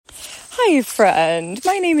Hi, friend.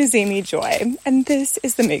 My name is Amy Joy, and this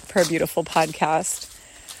is the Make Prayer Beautiful podcast.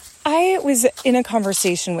 I was in a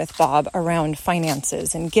conversation with Bob around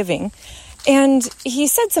finances and giving, and he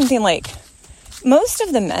said something like, most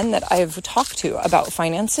of the men that I've talked to about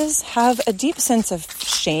finances have a deep sense of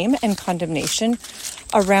shame and condemnation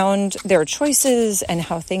around their choices and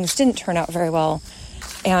how things didn't turn out very well.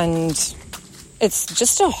 And it's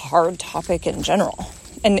just a hard topic in general.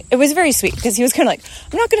 And it was very sweet because he was kind of like,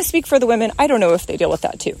 I'm not going to speak for the women. I don't know if they deal with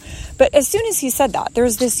that too. But as soon as he said that, there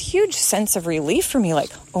was this huge sense of relief for me,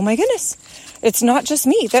 like, oh my goodness, it's not just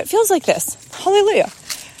me that feels like this. Hallelujah.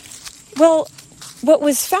 Well, what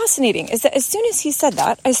was fascinating is that as soon as he said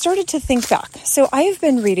that, I started to think back. So I have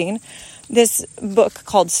been reading this book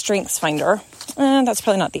called StrengthsFinder. That's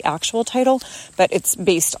probably not the actual title, but it's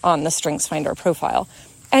based on the StrengthsFinder profile.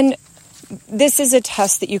 And this is a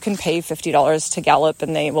test that you can pay $50 to Gallup,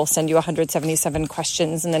 and they will send you 177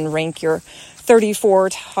 questions and then rank your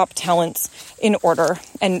 34 top talents in order.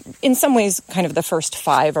 And in some ways, kind of the first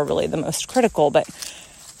 5 are really the most critical, but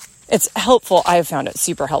it's helpful. I've found it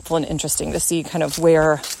super helpful and interesting to see kind of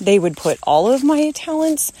where they would put all of my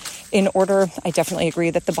talents in order. I definitely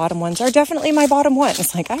agree that the bottom ones are definitely my bottom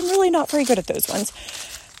ones. Like, I'm really not very good at those ones.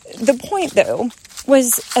 The point, though,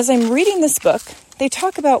 was as I'm reading this book, they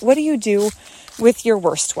talk about what do you do with your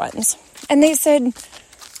worst ones. And they said,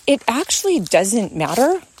 it actually doesn't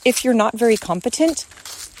matter if you're not very competent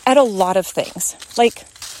at a lot of things. Like,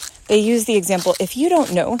 they use the example, if you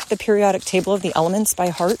don't know the periodic table of the elements by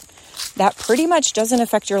heart, that pretty much doesn't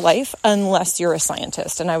affect your life unless you're a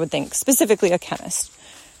scientist. And I would think specifically a chemist.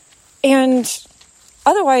 And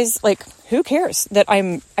otherwise, like, who cares that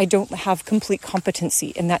I don't have complete competency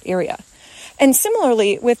in that area? And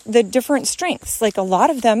similarly with the different strengths, like a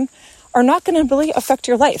lot of them are not going to really affect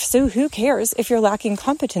your life. So who cares if you're lacking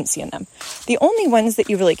competency in them? The only ones that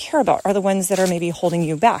you really care about are the ones that are maybe holding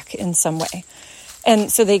you back in some way.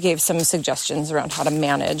 And so they gave some suggestions around how to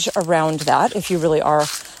manage around that if you really are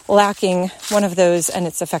lacking one of those and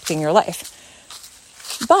it's affecting your life.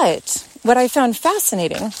 But what I found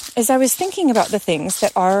fascinating is I was thinking about the things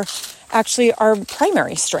that are actually our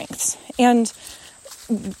primary strengths. And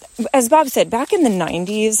as Bob said, back in the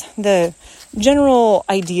 90s, the general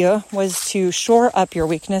idea was to shore up your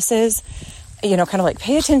weaknesses, kind of like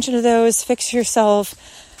pay attention to those, fix yourself.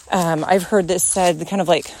 I've heard this said kind of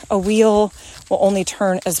like a wheel will only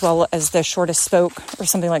turn as well as the shortest spoke or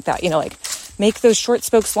something like that. Like make those short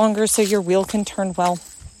spokes longer so your wheel can turn well.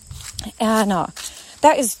 And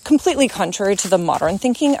that is completely contrary to the modern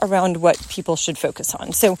thinking around what people should focus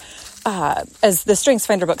on. So as the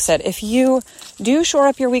StrengthsFinder book said, if you do shore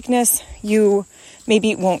up your weakness, you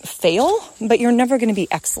maybe won't fail, but you're never going to be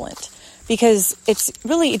excellent because it's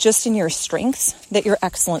really just in your strengths that your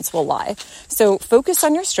excellence will lie. So focus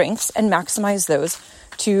on your strengths and maximize those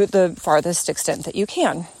to the farthest extent that you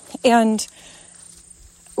can. And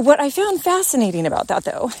what I found fascinating about that,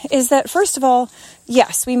 though, is that, first of all,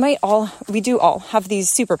 yes, we do all have these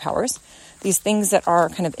superpowers, these things that are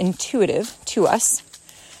kind of intuitive to us.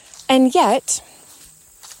 And yet,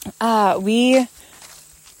 we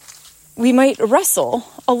might wrestle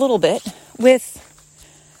a little bit with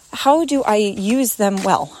how do I use them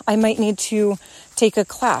well? I might need to take a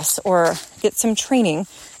class or get some training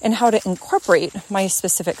in how to incorporate my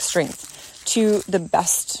specific strength to the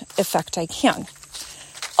best effect I can.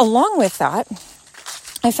 Along with that,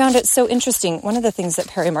 I found it so interesting. One of the things that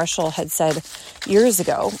Perry Marshall had said years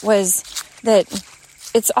ago was that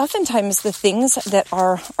it's oftentimes the things that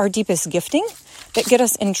are our deepest gifting that get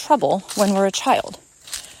us in trouble when we're a child.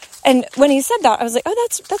 And when he said that, I was like, oh,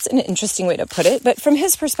 that's an interesting way to put it. But from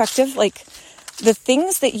his perspective, like the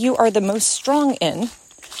things that you are the most strong in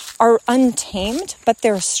are untamed, but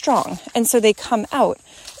they're strong. And so they come out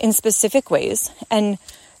in specific ways. And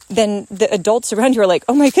then the adults around you are like,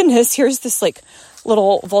 oh my goodness, here's this like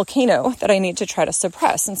little volcano that I need to try to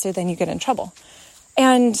suppress. And so then you get in trouble.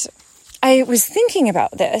 And I was thinking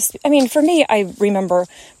about this. I mean, for me, I remember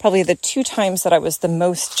probably the 2 times that I was the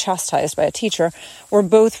most chastised by a teacher were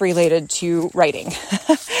both related to writing.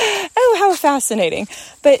 Oh, how fascinating.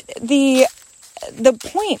 But the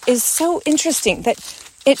point is so interesting that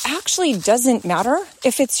it actually doesn't matter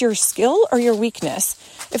if it's your skill or your weakness.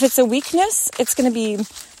 If it's a weakness, it's going to be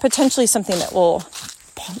potentially something that will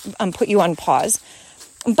put you on pause.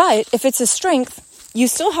 But if it's a strength, you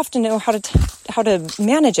still have to know how to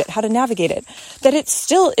manage it, how to navigate it, that it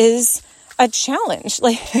still is a challenge.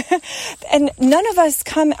 And none of us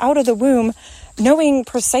come out of the womb knowing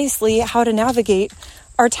precisely how to navigate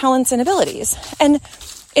our talents and abilities. And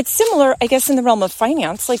it's similar, I guess, in the realm of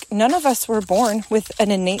finance. Like, none of us were born with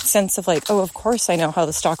an innate sense of like, oh, of course I know how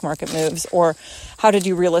the stock market moves or how to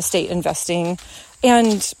do real estate investing.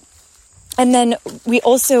 And then we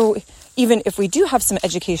also, even if we do have some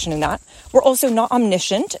education in that, we're also not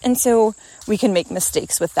omniscient. And so we can make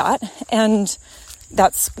mistakes with that. And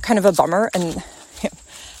that's kind of a bummer. And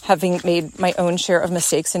having made my own share of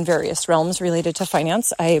mistakes in various realms related to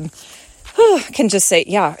finance, I can just say,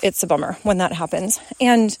 yeah, it's a bummer when that happens.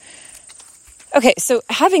 And okay, so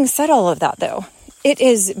having said all of that, though, it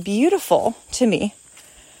is beautiful to me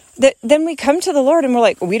that then we come to the Lord and we're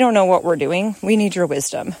like, we don't know what we're doing. We need your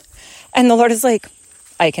wisdom. And the Lord is like,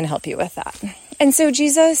 I can help you with that. And so,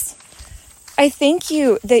 Jesus, I thank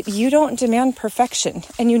you that you don't demand perfection,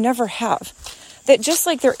 and you never have. That just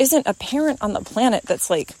like there isn't a parent on the planet that's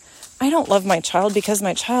like, I don't love my child because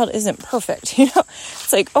my child isn't perfect.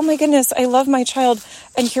 It's like, oh my goodness, I love my child,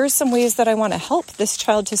 and here's some ways that I want to help this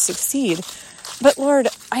child to succeed. But Lord,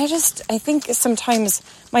 I think sometimes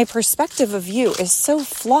my perspective of you is so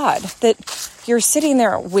flawed that you're sitting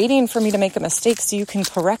there waiting for me to make a mistake so you can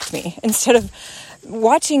correct me instead of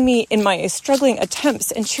watching me in my struggling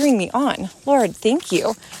attempts and cheering me on. Lord, thank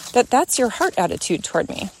you that that's your heart attitude toward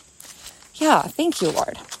me. Yeah, thank you,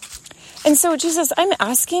 Lord. And so, Jesus, I'm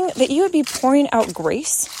asking that you would be pouring out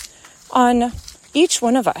grace on each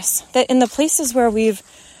one of us, that in the places where we've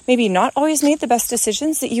maybe not always made the best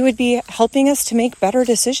decisions, that you would be helping us to make better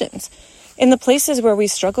decisions. In the places where we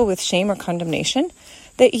struggle with shame or condemnation,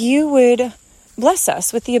 that you would bless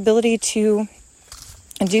us with the ability to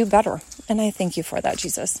do better. And I thank you for that,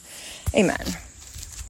 Jesus. Amen.